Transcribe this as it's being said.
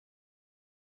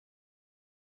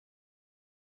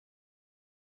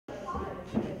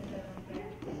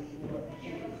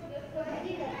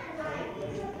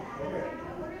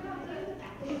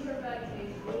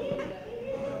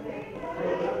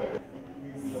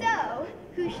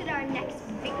should our next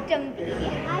victim be?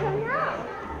 I don't know.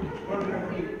 I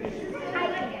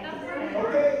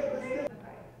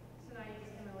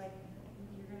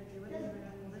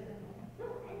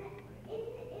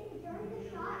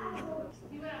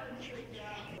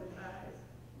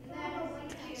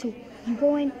think so you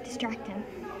go in, distract him.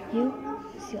 You,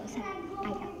 suicide. I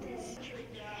got this.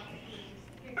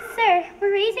 Sir,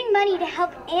 we're raising money to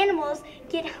help animals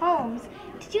get homes.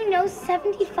 Did you know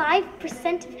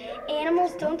 75% of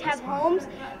animals don't have homes?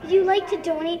 Would you like to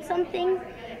donate something?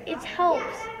 It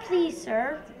helps. Please,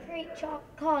 sir. It's a great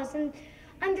cause, and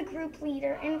I'm the group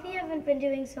leader, and we haven't been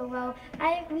doing so well.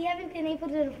 We haven't been able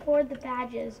to afford the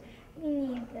badges. We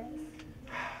need this.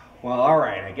 Well, all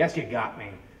right. I guess you got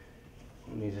me.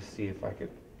 Let me just see if I could...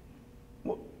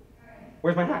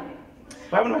 Where's my hat?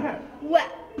 What happened to my hat?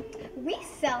 Well, we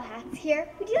sell hats here.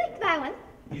 Would you like to buy one?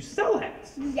 You sell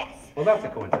hats? Yes. Well, that's a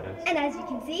coincidence. And as you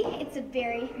can see, it's a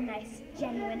very nice,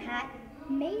 genuine hat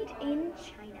made in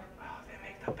China. Oh, they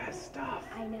make the best stuff.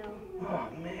 I know. Oh,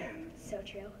 man. So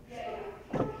true.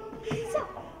 So,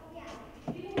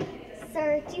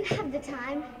 sir, do you have the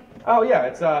time? Oh, yeah.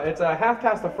 It's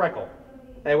 1/2 the freckle.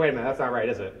 Hey, wait a minute. That's not right,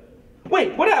 is it?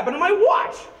 Wait, what happened to my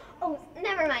watch? Oh,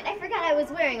 never mind. I forgot I was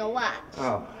wearing a watch.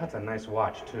 Oh, that's a nice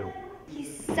watch, too.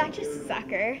 He's such a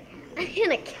sucker.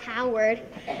 And a coward.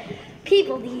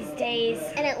 People these days.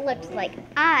 And it looked like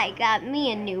I got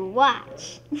me a new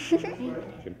watch.